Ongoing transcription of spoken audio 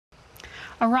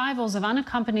Arrivals of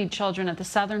unaccompanied children at the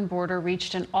southern border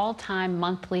reached an all-time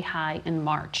monthly high in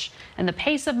March, and the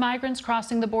pace of migrants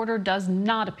crossing the border does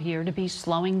not appear to be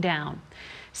slowing down.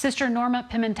 Sister Norma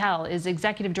Pimentel is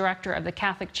executive director of the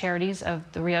Catholic Charities of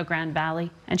the Rio Grande Valley,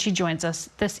 and she joins us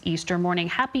this Easter morning.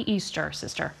 Happy Easter,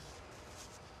 Sister.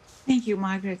 Thank you,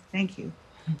 Margaret. Thank you.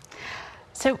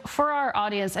 So for our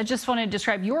audience, I just want to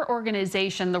describe your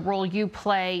organization, the role you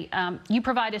play. You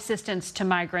provide assistance to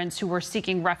migrants who are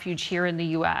seeking refuge here in the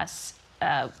U.S.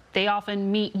 They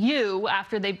often meet you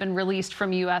after they've been released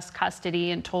from U.S. custody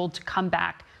and told to come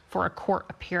back for a court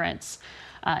appearance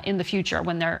in the future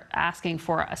when they're asking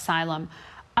for asylum.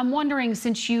 I'm wondering,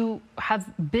 since you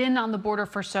have been on the border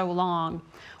for so long,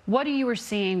 what are you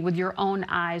seeing with your own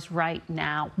eyes right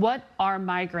now? What are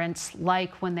migrants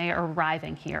like when they are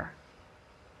arriving here?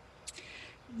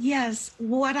 Yes,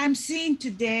 what I'm seeing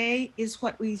today is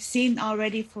what we've seen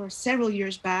already for several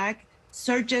years back,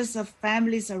 surges of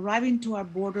families arriving to our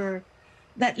border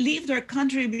that leave their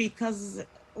country because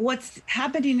what's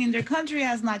happening in their country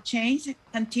has not changed. It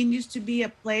continues to be a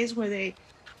place where they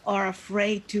are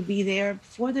afraid to be there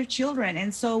for their children.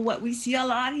 And so what we see a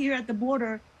lot here at the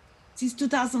border, since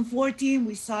 2014,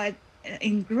 we saw it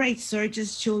in great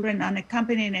surges, children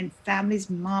unaccompanied and families,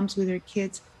 moms with their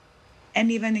kids. And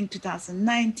even in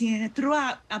 2019,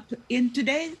 throughout, in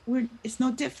today, it's no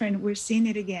different. We're seeing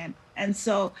it again. And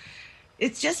so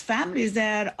it's just families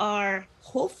that are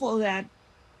hopeful that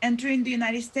entering the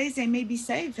United States, they may be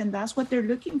safe, and that's what they're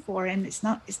looking for. And it's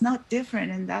not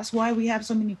different. And that's why we have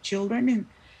so many children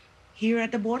here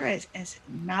at the border as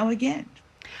now again.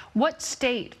 What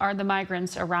state are the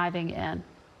migrants arriving in?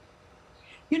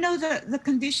 You know, the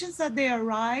conditions that they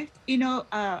arrived, in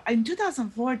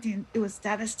 2014, it was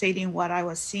devastating what I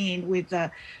was seeing with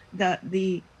the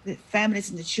families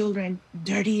and the children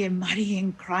dirty and muddy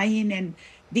and crying and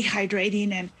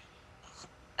dehydrating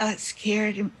and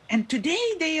scared. And today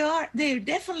they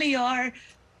definitely are,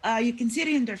 you can see it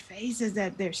in their faces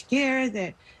that they're scared,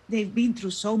 that they've been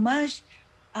through so much.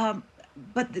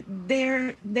 But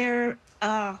they're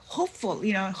hopeful,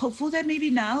 hopeful that maybe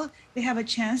now they have a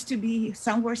chance to be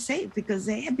somewhere safe because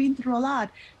they have been through a lot.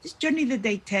 This journey that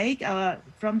they take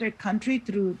from their country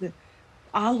through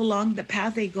all along the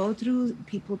path they go through,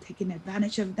 people taking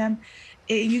advantage of them.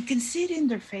 You can see it in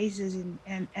their faces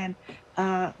and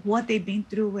what they've been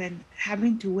through, and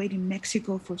having to wait in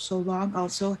Mexico for so long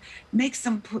also makes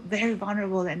them very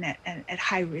vulnerable and at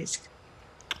high risk.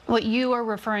 What you are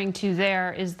referring to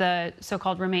there is the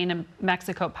so-called Remain in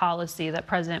Mexico policy that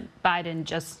President Biden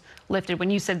just lifted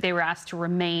when you said they were asked to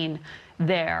remain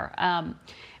there.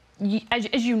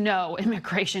 As you know,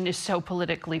 immigration is so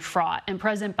politically fraught, and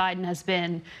President Biden has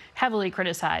been heavily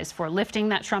criticized for lifting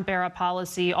that Trump-era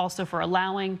policy, also for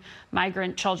allowing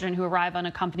migrant children who arrive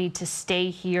unaccompanied to stay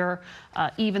here,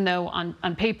 even though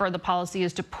on paper the policy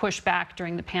is to push back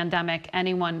during the pandemic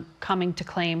anyone coming to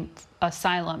claim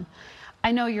asylum.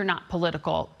 I know you're not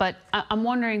political, but I'm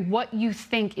wondering what you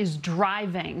think is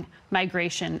driving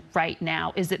migration right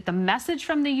now. Is it the message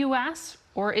from the U.S.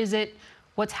 or is it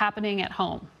what's happening at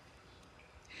home?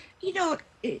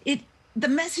 The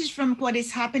message from what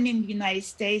is happening in the United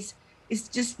States is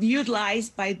just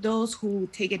utilized by those who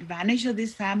take advantage of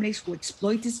these families, who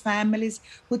exploit these families,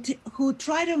 who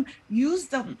try to use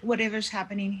whatever's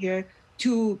happening here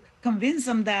to convince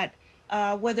them that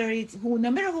whether it's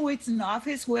no matter who it's in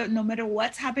office, no matter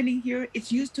what's happening here, it's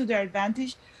used to their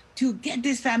advantage to get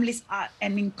these families out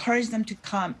and encourage them to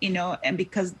come, and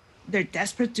because they're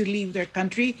desperate to leave their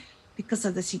country because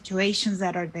of the situations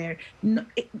that are there.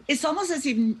 It's almost as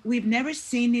if we've never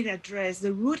seen it addressed.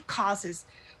 The root causes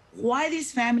why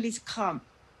these families come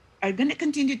are going to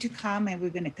continue to come, and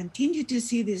we're going to continue to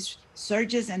see these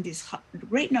surges and these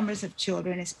great numbers of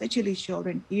children, especially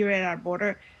children here at our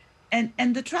border.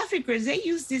 And the traffickers, they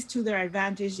use this to their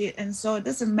advantage. And so it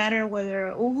doesn't matter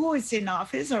who is in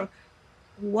office or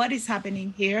what is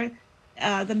happening here.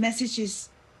 The message is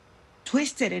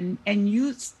twisted and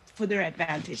used for their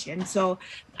advantage. And so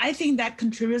I think that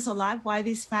contributes a lot why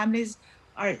these families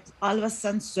are all of a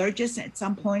sudden surges at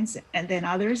some points and then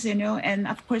others, and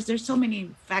of course there's so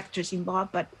many factors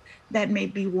involved, but that may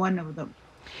be one of them.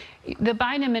 The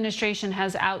Biden administration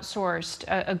has outsourced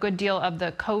a good deal of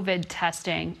the COVID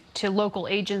testing to local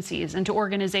agencies and to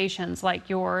organizations like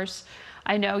yours.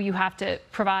 I know you have to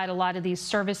provide a lot of these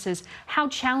services. How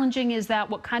challenging is that?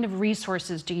 What kind of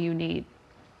resources do you need?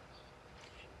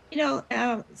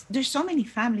 There's so many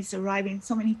families arriving,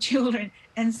 so many children.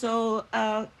 And so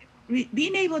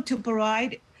being able to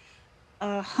provide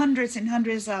hundreds and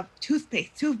hundreds of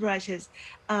toothpaste, toothbrushes,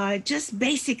 just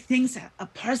basic things a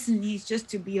person needs just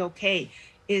to be okay.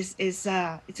 it's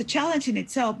a challenge in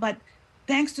itself. But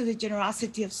thanks to the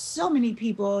generosity of so many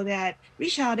people that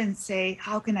reach out and say,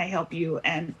 how can I help you?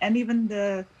 And even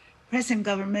the present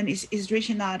government is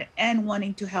reaching out and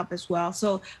wanting to help as well.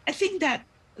 So I think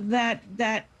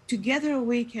that together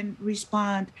we can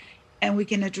respond and we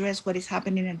can address what is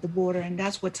happening at the border. And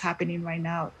that's what's happening right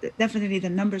now. Definitely the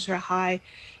numbers are high.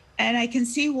 And I can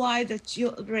see why the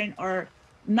children are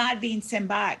not being sent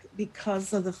back,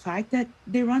 because of the fact that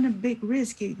they run a big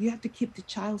risk. You have to keep the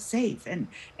child safe, and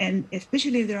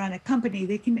especially if they're on a company,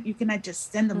 you cannot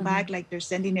just send them back like they're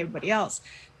sending everybody else.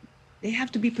 They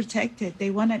have to be protected.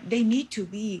 They need to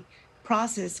be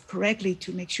processed correctly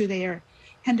to make sure they are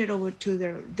handed over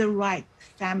to the right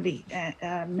family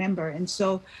member. And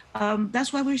so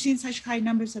that's why we're seeing such high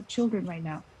numbers of children right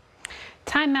now.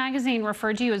 Time magazine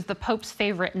referred to you as the Pope's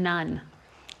favorite nun.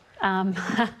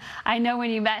 I know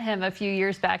when you met him a few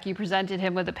years back, you presented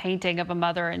him with a painting of a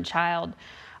mother and child.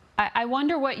 I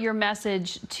wonder what your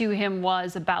message to him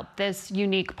was about this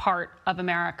unique part of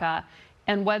America,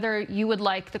 and whether you would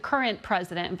like the current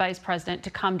president and vice president to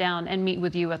come down and meet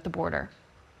with you at the border.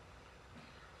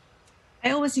 I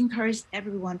always encourage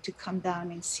everyone to come down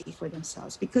and see for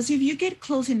themselves, because if you get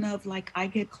close enough, like I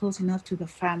get close enough to the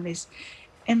families,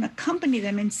 and accompany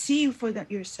them and see for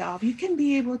yourself, you can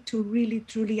be able to really,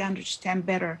 truly understand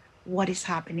better what is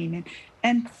happening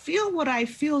and feel what I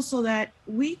feel, so that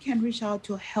we can reach out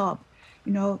to help,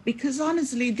 because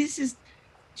honestly,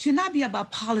 should not be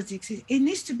about politics. It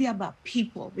needs to be about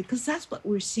people, because that's what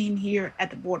we're seeing here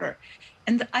at the border.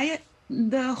 And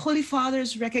the Holy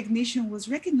Father's recognition was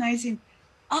recognizing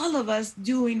all of us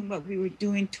doing what we were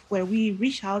doing, to where we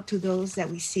reach out to those that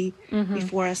we see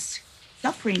before us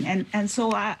suffering. And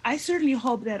so I certainly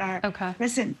hope that our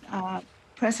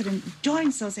president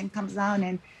joins us and comes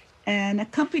down and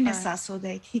accompanies us, so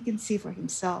that he can see for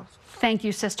himself. Thank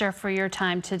you, sister, for your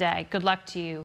time today. Good luck to you.